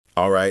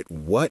All right,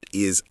 what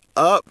is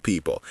up,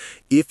 people?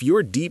 If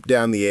you're deep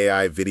down the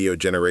AI video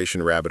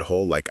generation rabbit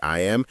hole like I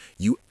am,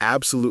 you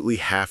absolutely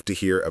have to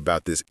hear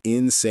about this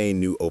insane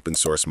new open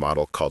source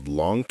model called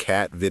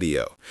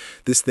LongCat-Video.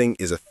 This thing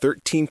is a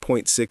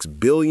 13.6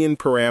 billion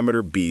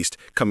parameter beast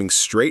coming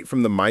straight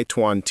from the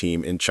Meituan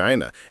team in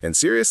China. And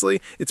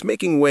seriously, it's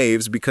making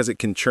waves because it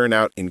can churn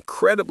out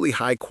incredibly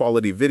high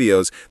quality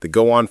videos that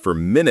go on for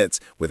minutes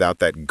without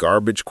that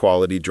garbage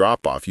quality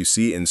drop-off you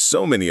see in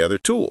so many other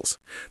tools.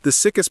 The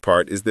sickest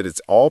part is that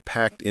it's all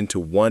packed into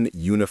one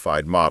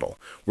unified model.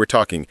 We're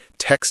talking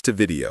text to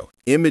video,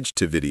 image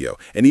to video,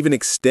 and even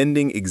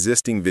extending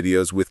existing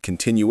videos with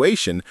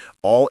continuation,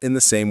 all in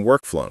the same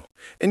workflow.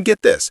 And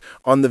get this,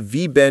 on the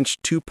VBench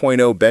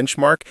 2.0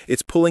 benchmark,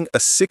 it's pulling a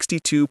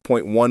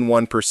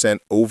 62.11%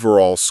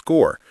 overall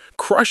score,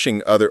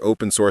 crushing other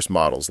open source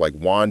models like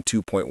Wan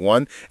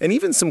 2.1 and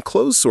even some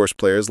closed source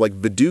players like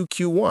Vidu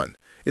Q1.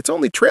 It's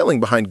only trailing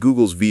behind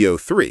Google's Veo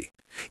 3.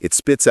 It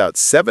spits out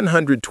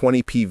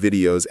 720p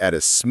videos at a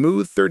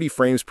smooth 30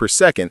 frames per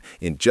second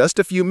in just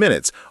a few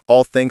minutes,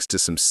 all thanks to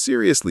some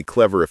seriously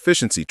clever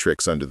efficiency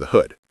tricks under the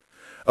hood.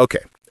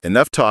 Okay,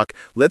 enough talk.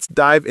 Let's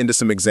dive into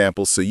some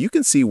examples so you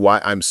can see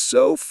why I'm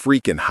so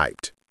freaking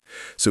hyped.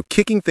 So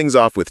kicking things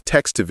off with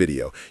text to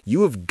video,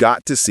 you have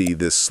got to see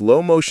this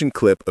slow motion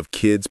clip of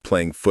kids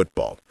playing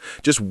football.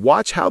 Just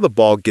watch how the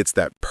ball gets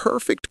that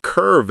perfect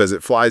curve as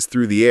it flies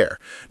through the air.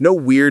 No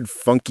weird,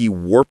 funky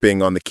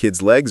warping on the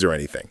kid's legs or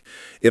anything.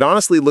 It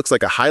honestly looks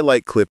like a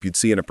highlight clip you'd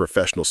see in a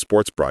professional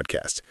sports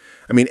broadcast.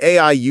 I mean,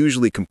 AI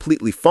usually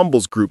completely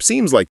fumbles group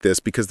scenes like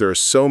this because there are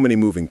so many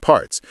moving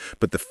parts,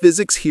 but the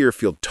physics here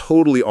feel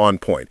totally on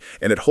point,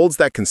 and it holds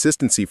that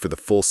consistency for the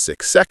full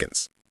 6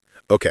 seconds.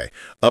 Okay,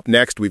 up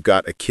next we've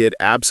got a kid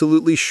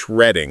absolutely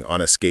shredding on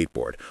a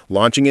skateboard,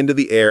 launching into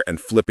the air and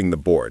flipping the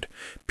board.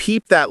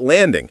 Peep that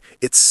landing.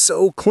 It's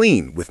so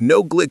clean, with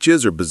no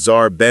glitches or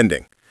bizarre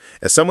bending.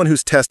 As someone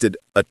who's tested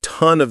a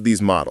ton of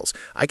these models,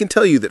 I can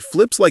tell you that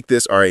flips like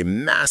this are a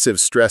massive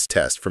stress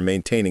test for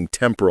maintaining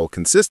temporal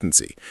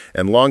consistency,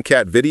 and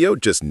LongCat-Video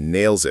just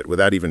nails it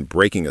without even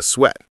breaking a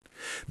sweat.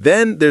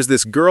 Then there's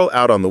this girl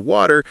out on the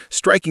water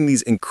striking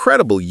these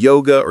incredible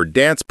yoga or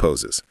dance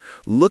poses.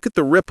 Look at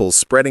the ripples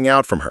spreading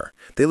out from her.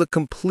 They look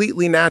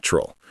completely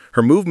natural.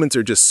 Her movements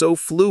are just so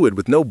fluid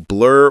with no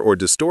blur or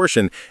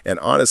distortion, and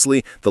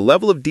honestly, the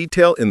level of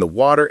detail in the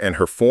water and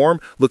her form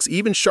looks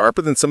even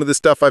sharper than some of the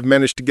stuff I've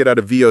managed to get out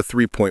of Veo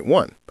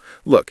 3.1.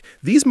 Look,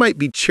 these might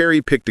be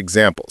cherry-picked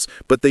examples,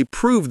 but they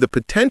prove the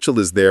potential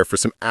is there for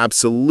some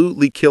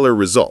absolutely killer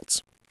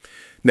results.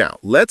 Now,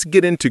 let's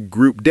get into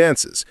group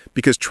dances,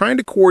 because trying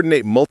to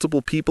coordinate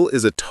multiple people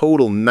is a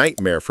total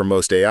nightmare for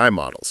most AI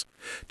models.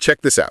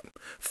 Check this out.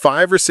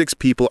 5 or 6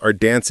 people are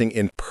dancing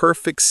in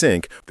perfect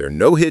sync, there are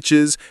no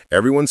hitches,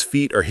 everyone's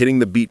feet are hitting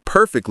the beat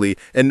perfectly,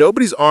 and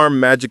nobody's arm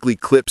magically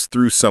clips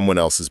through someone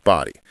else's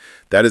body.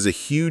 That is a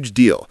huge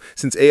deal,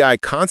 since AI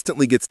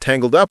constantly gets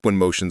tangled up when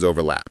motions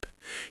overlap.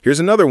 Here's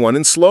another one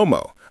in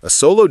slow-mo. A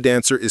solo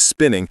dancer is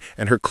spinning,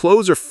 and her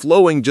clothes are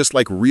flowing just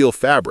like real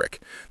fabric.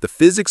 The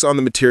physics on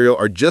the material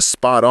are just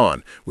spot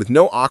on, with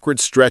no awkward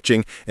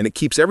stretching, and it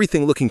keeps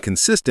everything looking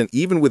consistent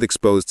even with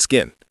exposed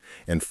skin.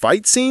 And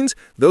fight scenes?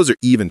 Those are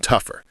even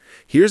tougher.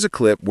 Here's a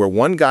clip where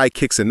one guy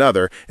kicks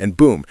another, and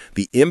boom,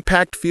 the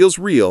impact feels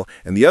real,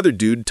 and the other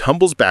dude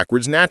tumbles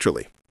backwards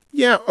naturally.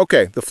 Yeah,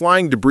 okay, the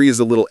flying debris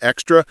is a little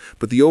extra,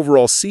 but the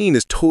overall scene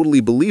is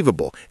totally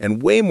believable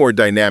and way more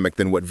dynamic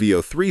than what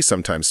Veo 3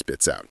 sometimes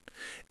spits out.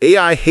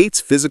 AI hates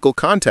physical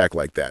contact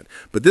like that,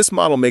 but this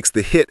model makes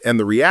the hit and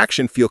the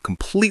reaction feel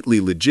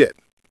completely legit.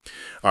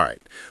 All right,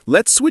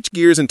 let's switch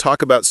gears and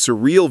talk about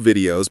surreal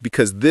videos,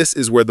 because this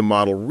is where the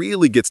model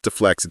really gets to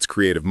flex its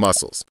creative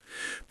muscles.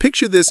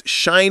 Picture this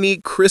shiny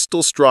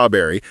crystal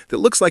strawberry that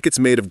looks like it's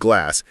made of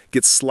glass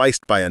gets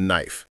sliced by a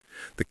knife.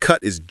 The cut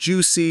is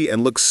juicy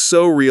and looks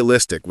so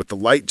realistic, with the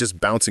light just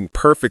bouncing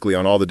perfectly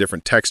on all the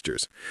different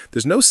textures.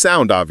 There's no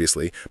sound,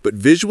 obviously, but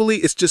visually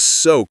it's just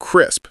so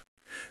crisp.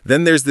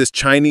 Then there's this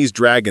Chinese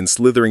dragon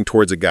slithering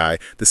towards a guy.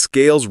 The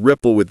scales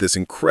ripple with this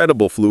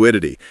incredible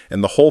fluidity,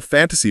 and the whole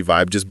fantasy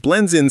vibe just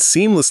blends in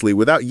seamlessly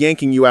without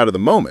yanking you out of the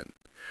moment.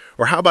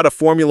 Or how about a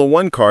Formula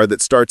 1 car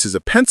that starts as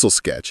a pencil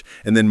sketch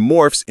and then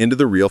morphs into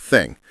the real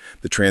thing?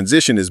 The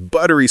transition is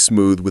buttery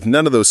smooth with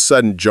none of those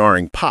sudden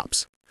jarring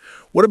pops.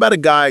 What about a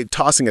guy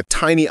tossing a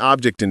tiny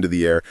object into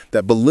the air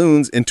that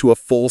balloons into a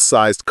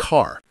full-sized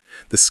car?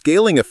 The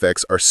scaling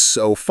effects are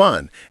so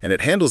fun, and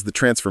it handles the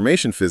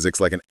transformation physics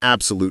like an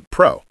absolute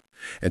pro.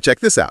 And check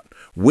this out.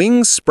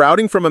 Wings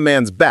sprouting from a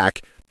man's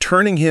back,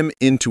 turning him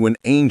into an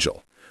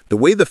angel. The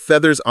way the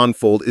feathers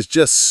unfold is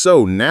just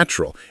so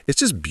natural. It's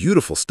just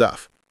beautiful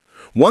stuff.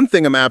 One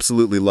thing I'm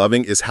absolutely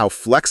loving is how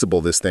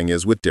flexible this thing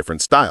is with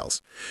different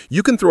styles.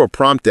 You can throw a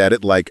prompt at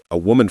it like a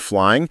woman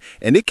flying,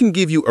 and it can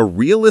give you a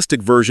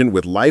realistic version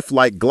with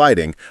lifelike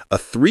gliding, a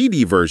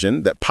 3D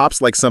version that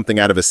pops like something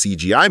out of a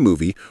CGI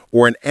movie,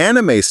 or an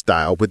anime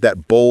style with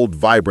that bold,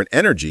 vibrant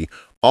energy,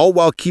 all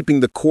while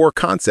keeping the core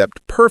concept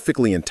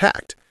perfectly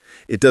intact.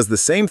 It does the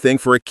same thing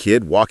for a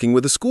kid walking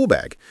with a school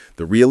bag.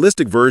 The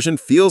realistic version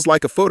feels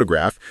like a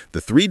photograph, the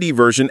 3D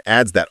version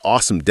adds that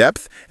awesome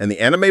depth, and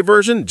the anime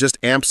version just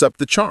amps up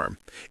the charm.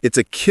 It's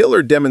a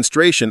killer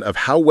demonstration of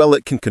how well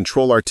it can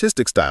control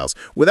artistic styles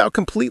without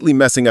completely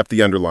messing up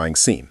the underlying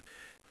scene.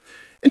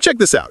 And check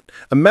this out,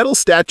 a metal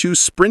statue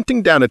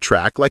sprinting down a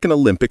track like an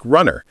Olympic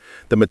runner.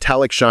 The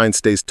metallic shine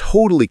stays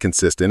totally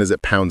consistent as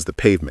it pounds the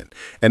pavement,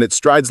 and its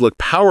strides look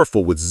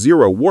powerful with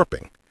zero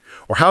warping.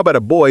 Or how about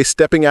a boy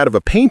stepping out of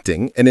a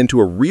painting and into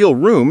a real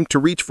room to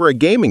reach for a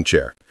gaming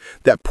chair?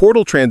 That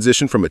portal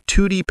transition from a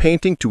 2D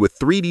painting to a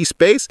 3D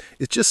space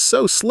is just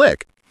so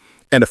slick.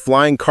 And a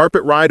flying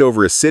carpet ride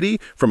over a city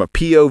from a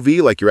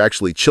POV like you're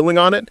actually chilling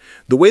on it,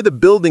 the way the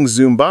buildings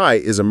zoom by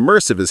is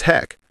immersive as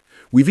heck.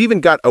 We've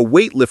even got a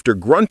weightlifter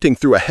grunting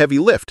through a heavy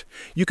lift.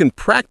 You can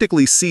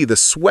practically see the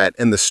sweat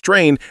and the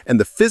strain, and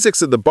the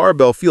physics of the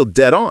barbell feel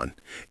dead on.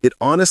 It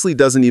honestly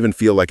doesn't even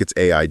feel like it's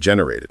AI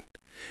generated.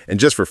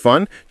 And just for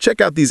fun,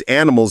 check out these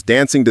animals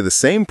dancing to the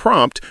same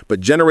prompt, but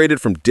generated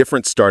from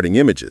different starting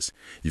images.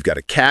 You've got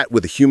a cat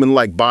with a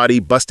human-like body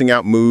busting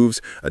out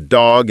moves, a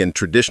dog in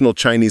traditional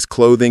Chinese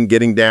clothing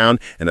getting down,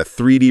 and a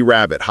 3D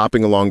rabbit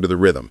hopping along to the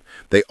rhythm.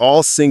 They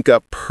all sync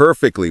up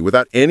perfectly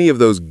without any of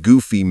those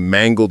goofy,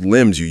 mangled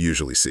limbs you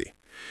usually see.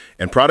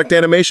 And product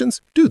animations?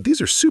 Dude,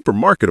 these are super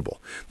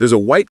marketable. There's a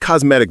white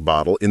cosmetic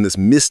bottle in this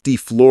misty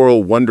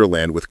floral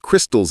wonderland with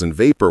crystals and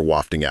vapor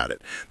wafting at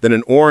it. Then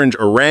an orange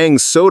orang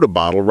soda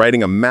bottle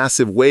riding a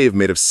massive wave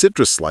made of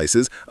citrus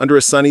slices under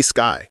a sunny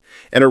sky.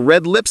 And a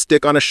red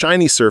lipstick on a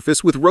shiny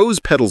surface with rose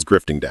petals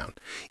drifting down.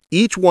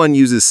 Each one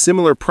uses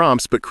similar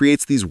prompts but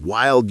creates these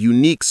wild,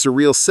 unique,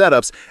 surreal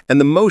setups, and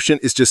the motion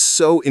is just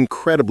so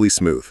incredibly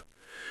smooth.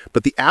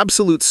 But the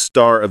absolute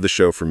star of the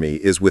show for me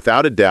is,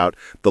 without a doubt,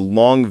 the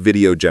long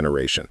video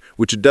generation,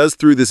 which it does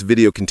through this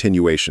video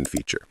continuation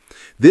feature.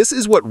 This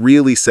is what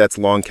really sets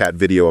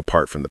LongCat-Video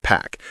apart from the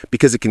pack,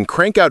 because it can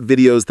crank out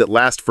videos that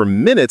last for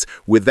minutes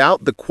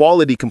without the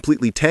quality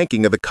completely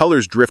tanking of the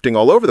colors drifting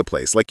all over the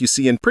place, like you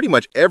see in pretty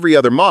much every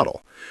other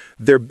model.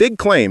 Their big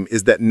claim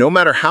is that no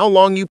matter how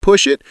long you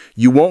push it,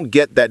 you won't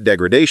get that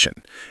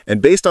degradation.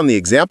 And based on the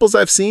examples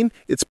I've seen,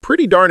 it's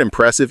pretty darn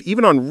impressive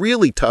even on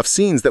really tough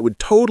scenes that would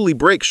totally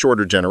break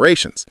shorter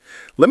generations.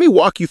 Let me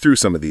walk you through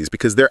some of these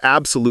because they're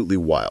absolutely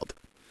wild.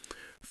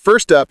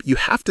 First up, you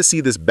have to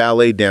see this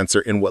ballet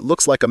dancer in what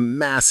looks like a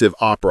massive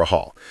opera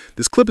hall.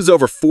 This clip is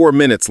over 4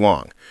 minutes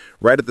long.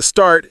 Right at the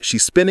start,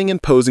 she's spinning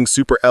and posing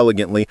super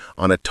elegantly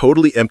on a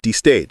totally empty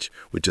stage,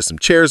 with just some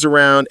chairs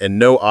around and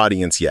no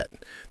audience yet.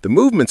 The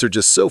movements are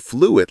just so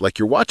fluid, like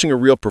you're watching a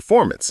real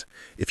performance.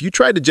 If you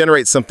tried to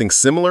generate something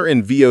similar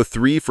in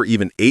VO3 for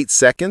even 8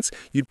 seconds,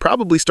 you'd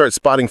probably start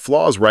spotting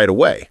flaws right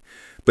away.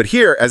 But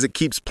here, as it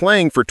keeps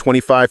playing for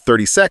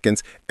 25-30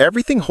 seconds,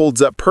 everything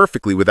holds up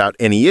perfectly without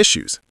any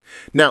issues.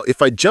 Now,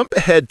 if I jump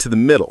ahead to the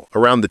middle,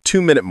 around the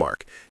 2-minute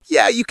mark,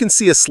 yeah, you can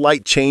see a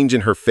slight change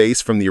in her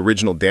face from the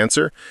original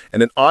dancer,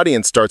 and an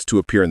audience starts to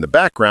appear in the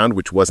background,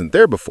 which wasn't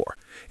there before.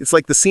 It's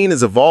like the scene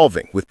is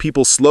evolving, with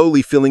people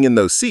slowly filling in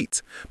those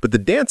seats, but the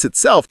dance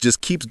itself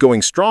just keeps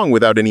going strong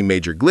without any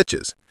major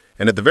glitches.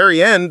 And at the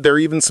very end, there are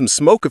even some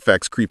smoke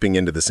effects creeping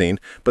into the scene,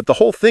 but the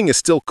whole thing is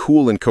still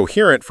cool and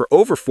coherent for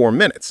over 4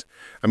 minutes.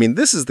 I mean,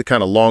 this is the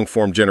kind of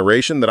long-form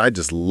generation that I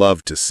just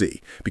love to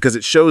see, because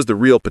it shows the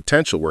real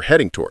potential we're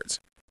heading towards.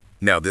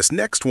 Now, this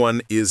next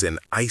one is an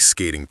ice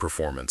skating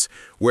performance,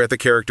 where the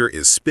character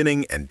is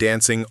spinning and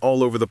dancing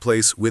all over the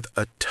place with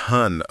a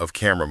ton of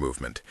camera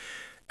movement.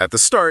 At the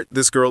start,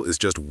 this girl is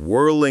just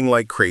whirling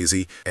like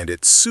crazy, and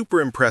it's super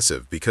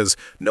impressive because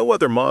no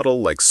other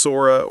model like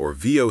Sora or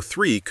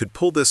VO3 could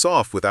pull this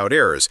off without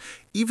errors,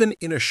 even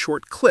in a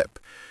short clip.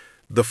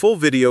 The full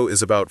video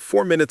is about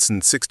 4 minutes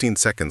and 16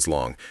 seconds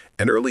long,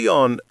 and early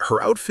on,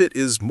 her outfit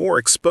is more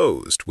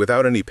exposed,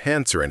 without any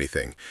pants or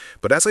anything.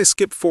 But as I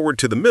skip forward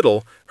to the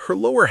middle, her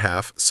lower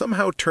half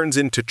somehow turns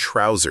into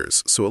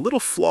trousers, so a little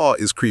flaw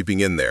is creeping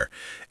in there.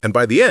 And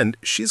by the end,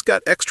 she's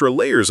got extra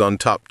layers on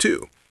top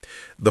too.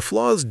 The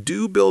flaws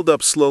do build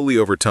up slowly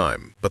over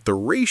time, but the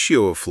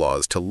ratio of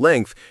flaws to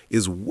length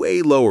is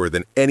way lower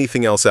than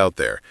anything else out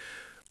there.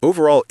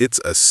 Overall, it's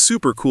a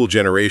super cool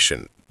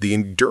generation. The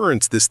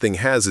endurance this thing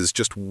has is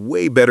just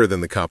way better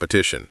than the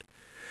competition.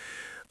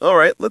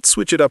 Alright, let's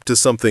switch it up to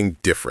something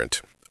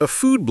different. A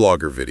food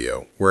blogger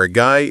video, where a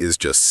guy is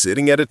just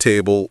sitting at a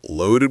table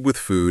loaded with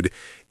food,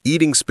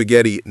 eating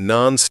spaghetti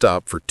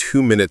non-stop for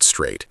 2 minutes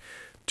straight.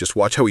 Just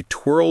watch how he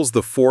twirls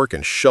the fork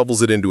and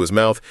shovels it into his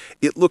mouth.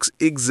 It looks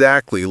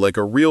exactly like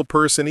a real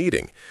person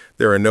eating.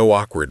 There are no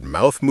awkward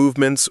mouth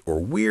movements or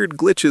weird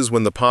glitches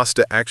when the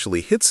pasta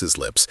actually hits his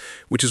lips,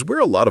 which is where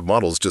a lot of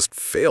models just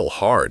fail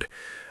hard.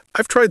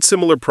 I've tried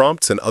similar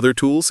prompts and other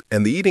tools,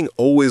 and the eating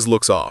always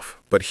looks off,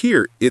 but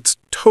here it's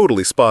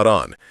totally spot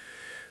on.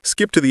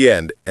 Skip to the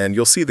end, and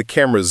you'll see the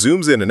camera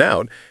zooms in and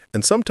out,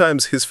 and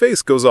sometimes his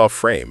face goes off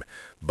frame.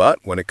 But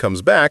when it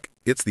comes back,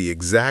 it's the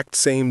exact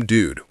same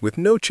dude, with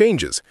no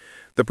changes.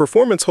 The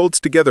performance holds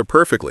together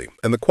perfectly,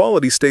 and the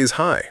quality stays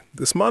high.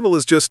 This model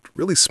is just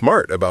really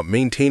smart about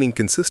maintaining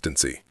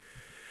consistency.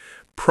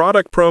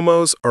 Product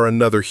promos are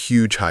another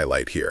huge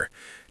highlight here.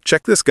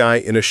 Check this guy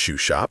in a shoe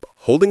shop,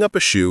 holding up a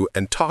shoe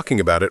and talking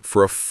about it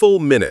for a full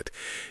minute.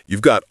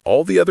 You've got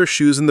all the other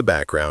shoes in the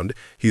background,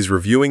 he's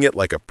reviewing it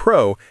like a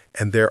pro,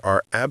 and there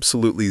are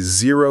absolutely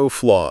zero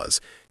flaws.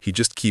 He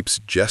just keeps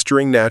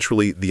gesturing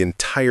naturally the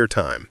entire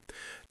time.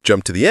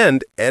 Jump to the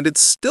end, and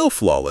it's still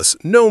flawless,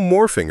 no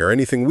morphing or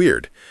anything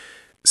weird.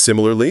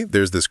 Similarly,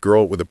 there's this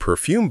girl with a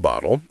perfume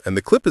bottle, and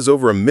the clip is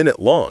over a minute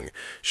long.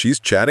 She's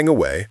chatting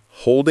away,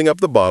 holding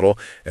up the bottle,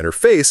 and her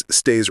face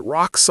stays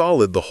rock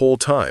solid the whole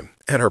time,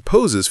 and her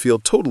poses feel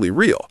totally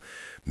real.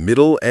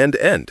 Middle and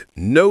end,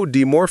 no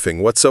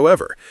demorphing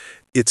whatsoever.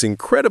 It's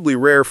incredibly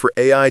rare for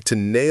AI to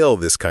nail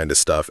this kind of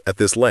stuff at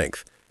this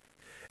length.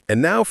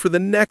 And now for the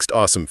next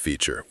awesome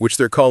feature, which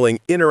they're calling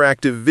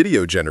interactive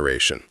video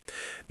generation.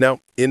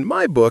 Now, in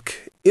my book,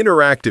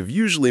 interactive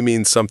usually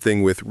means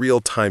something with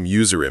real-time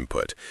user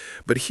input.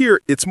 But here,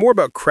 it's more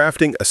about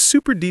crafting a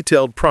super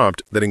detailed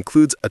prompt that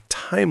includes a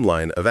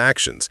timeline of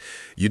actions.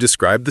 You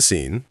describe the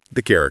scene,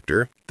 the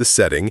character, the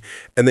setting,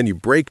 and then you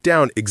break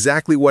down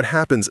exactly what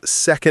happens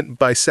second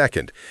by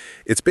second.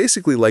 It's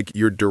basically like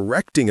you're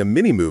directing a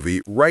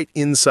mini-movie right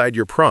inside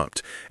your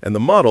prompt, and the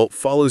model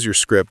follows your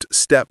script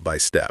step by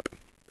step.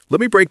 Let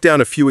me break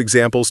down a few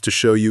examples to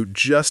show you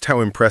just how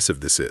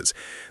impressive this is.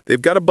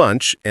 They've got a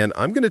bunch, and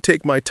I'm going to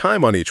take my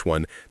time on each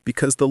one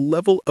because the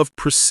level of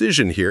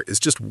precision here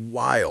is just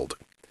wild.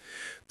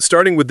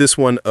 Starting with this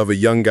one of a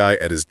young guy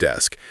at his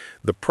desk,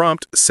 the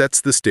prompt sets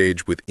the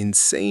stage with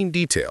insane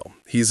detail.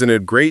 He's in a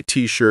great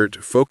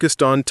t-shirt,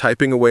 focused on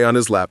typing away on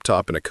his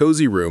laptop in a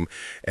cozy room,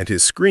 and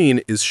his screen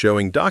is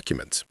showing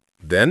documents.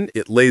 Then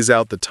it lays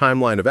out the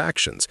timeline of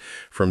actions.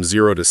 From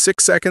 0 to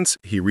 6 seconds,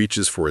 he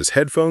reaches for his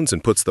headphones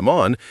and puts them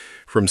on.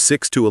 From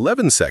 6 to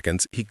 11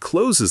 seconds, he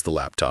closes the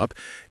laptop.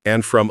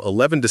 And from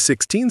 11 to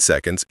 16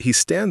 seconds, he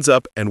stands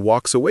up and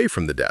walks away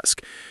from the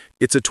desk.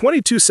 It's a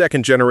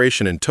 22-second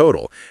generation in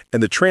total,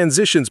 and the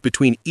transitions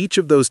between each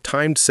of those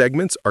timed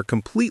segments are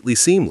completely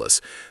seamless.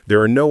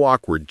 There are no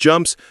awkward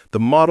jumps. The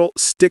model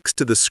sticks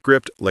to the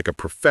script like a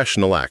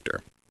professional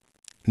actor.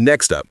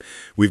 Next up,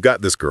 we've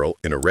got this girl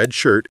in a red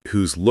shirt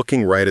who's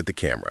looking right at the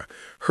camera.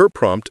 Her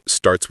prompt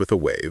starts with a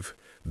wave.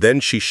 Then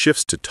she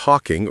shifts to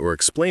talking or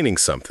explaining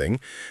something.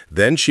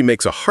 Then she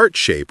makes a heart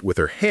shape with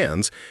her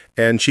hands,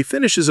 and she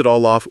finishes it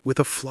all off with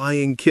a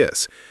flying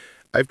kiss.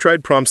 I've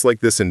tried prompts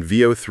like this in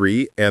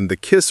VO3, and the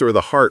kiss or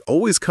the heart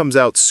always comes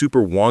out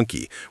super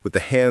wonky, with the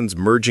hands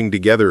merging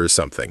together or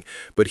something.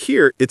 But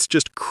here, it's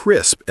just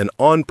crisp and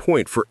on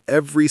point for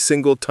every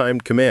single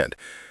timed command.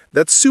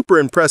 That's super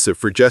impressive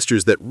for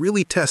gestures that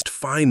really test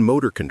fine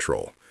motor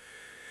control.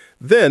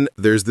 Then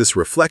there's this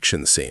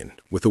reflection scene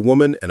with a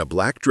woman in a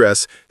black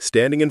dress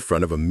standing in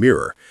front of a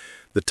mirror.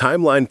 The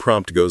timeline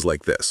prompt goes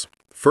like this.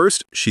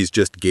 First, she's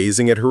just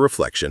gazing at her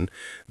reflection,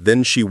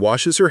 then she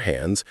washes her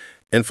hands,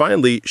 and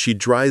finally, she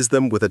dries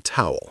them with a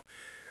towel.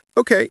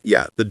 Okay,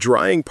 yeah, the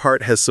drying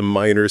part has some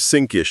minor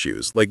sync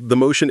issues, like the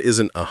motion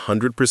isn't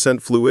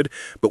 100% fluid,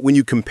 but when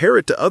you compare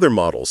it to other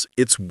models,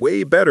 it's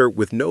way better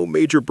with no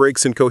major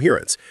breaks in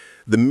coherence.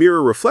 The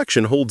mirror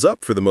reflection holds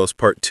up for the most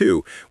part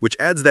too, which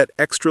adds that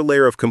extra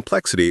layer of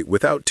complexity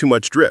without too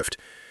much drift.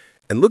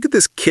 And look at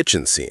this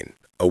kitchen scene.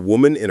 A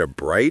woman in a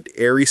bright,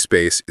 airy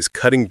space is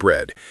cutting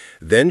bread.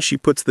 Then she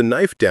puts the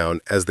knife down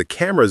as the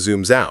camera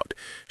zooms out.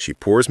 She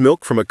pours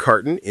milk from a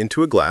carton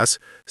into a glass,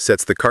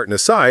 sets the carton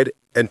aside,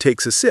 and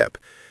takes a sip.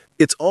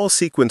 It's all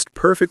sequenced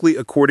perfectly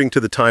according to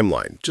the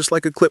timeline, just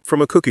like a clip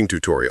from a cooking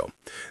tutorial.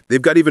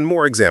 They've got even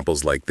more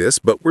examples like this,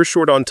 but we're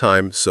short on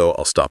time, so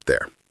I'll stop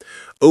there.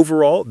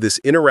 Overall, this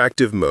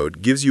interactive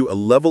mode gives you a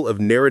level of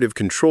narrative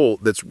control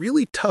that's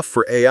really tough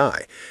for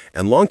AI,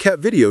 and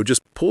LongCat-Video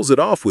just pulls it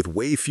off with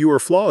way fewer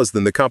flaws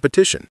than the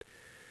competition.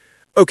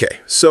 Okay,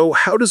 so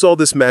how does all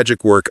this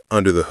magic work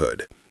under the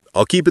hood?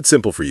 I'll keep it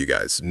simple for you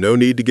guys, no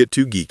need to get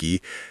too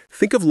geeky.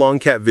 Think of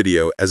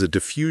LongCat-Video as a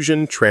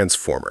diffusion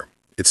transformer.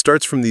 It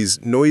starts from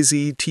these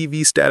noisy,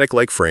 TV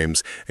static-like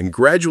frames and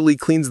gradually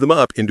cleans them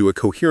up into a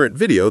coherent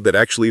video that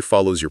actually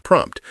follows your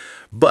prompt.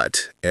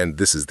 But, and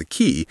this is the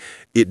key,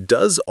 it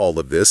does all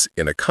of this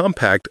in a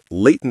compact,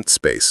 latent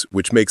space,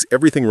 which makes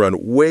everything run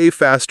way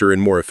faster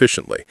and more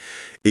efficiently.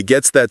 It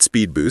gets that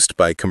speed boost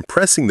by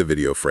compressing the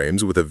video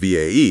frames with a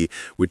VAE,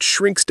 which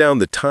shrinks down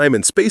the time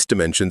and space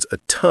dimensions a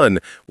ton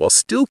while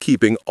still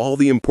keeping all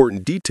the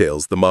important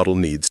details the model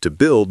needs to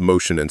build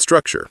motion and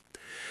structure.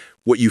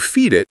 What you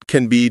feed it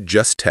can be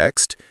just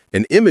text,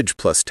 an image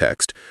plus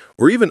text,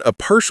 or even a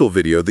partial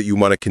video that you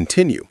want to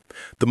continue.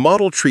 The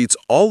model treats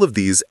all of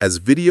these as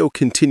video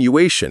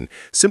continuation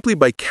simply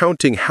by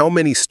counting how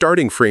many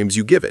starting frames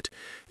you give it.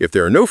 If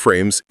there are no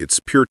frames, it's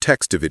pure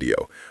text to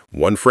video.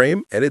 One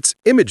frame, and it's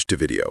image to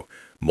video.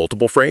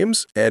 Multiple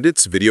frames, and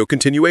it's video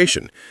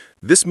continuation.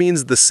 This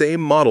means the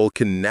same model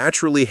can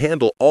naturally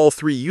handle all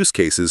three use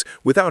cases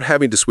without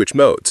having to switch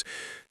modes.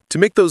 To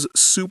make those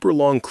super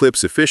long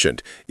clips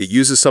efficient, it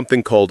uses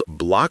something called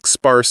block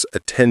sparse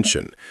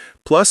attention,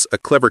 plus a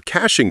clever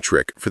caching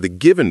trick for the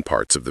given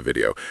parts of the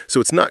video,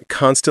 so it's not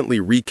constantly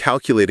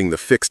recalculating the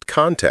fixed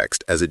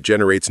context as it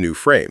generates new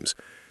frames.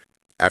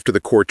 After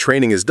the core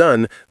training is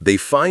done, they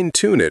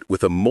fine-tune it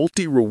with a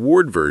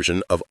multi-reward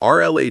version of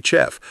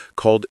RLHF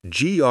called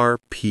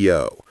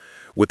GRPO.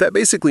 What that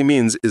basically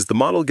means is the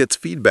model gets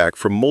feedback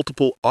from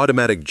multiple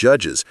automatic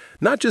judges,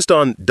 not just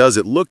on does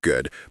it look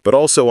good, but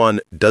also on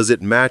does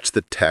it match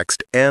the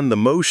text and the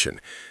motion.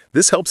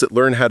 This helps it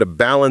learn how to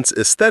balance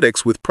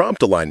aesthetics with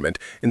prompt alignment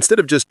instead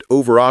of just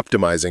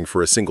over-optimizing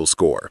for a single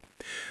score.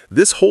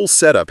 This whole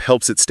setup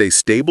helps it stay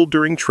stable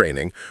during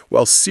training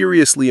while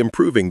seriously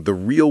improving the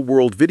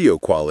real-world video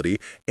quality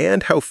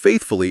and how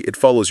faithfully it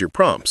follows your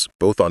prompts,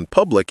 both on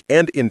public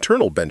and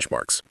internal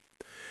benchmarks.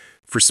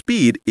 For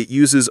speed, it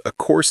uses a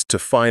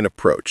coarse-to-fine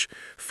approach.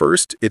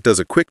 First, it does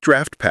a quick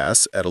draft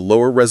pass at a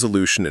lower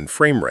resolution and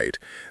frame rate.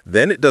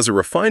 Then it does a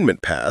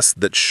refinement pass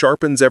that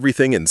sharpens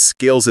everything and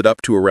scales it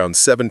up to around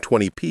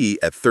 720p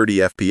at 30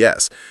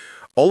 FPS.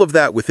 All of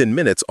that within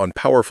minutes on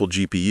powerful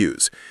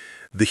GPUs.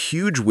 The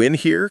huge win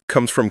here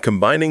comes from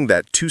combining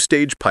that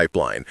two-stage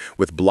pipeline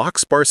with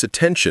block-sparse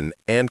attention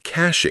and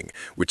caching,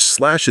 which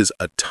slashes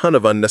a ton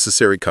of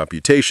unnecessary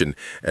computation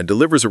and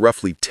delivers a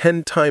roughly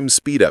 10 times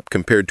speed-up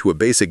compared to a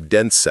basic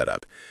dense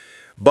setup.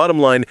 Bottom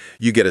line,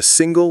 you get a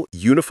single,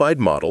 unified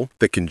model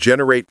that can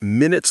generate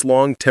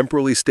minutes-long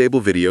temporally stable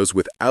videos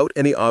without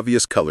any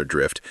obvious color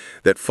drift,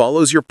 that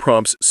follows your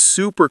prompts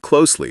super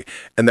closely,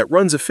 and that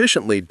runs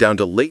efficiently down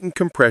to latent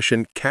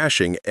compression,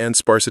 caching, and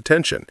sparse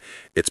attention.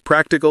 It's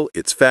practical,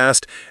 it's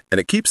fast, and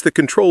it keeps the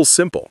controls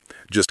simple.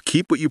 Just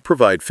keep what you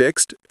provide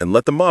fixed and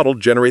let the model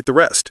generate the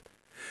rest.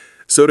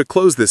 So to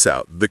close this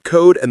out, the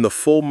code and the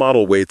full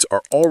model weights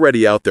are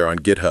already out there on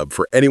GitHub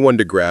for anyone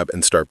to grab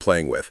and start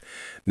playing with.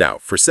 Now,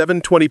 for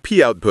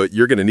 720p output,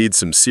 you're going to need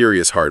some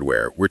serious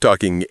hardware. We're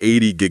talking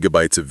 80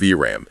 gigabytes of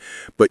VRAM.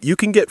 But you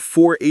can get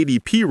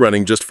 480p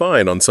running just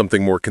fine on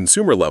something more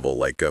consumer level,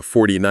 like a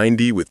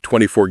 4090 with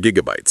 24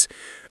 gigabytes.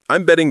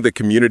 I'm betting the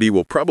community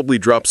will probably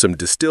drop some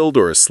distilled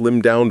or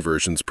slimmed-down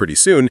versions pretty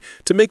soon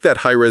to make that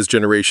high-res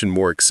generation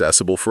more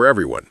accessible for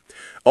everyone.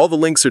 All the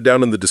links are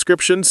down in the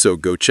description, so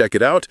go check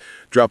it out.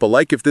 Drop a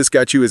like if this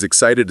got you as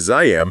excited as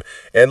I am,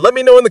 and let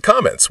me know in the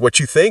comments what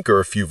you think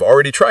or if you've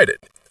already tried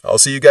it. I'll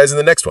see you guys in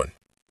the next one.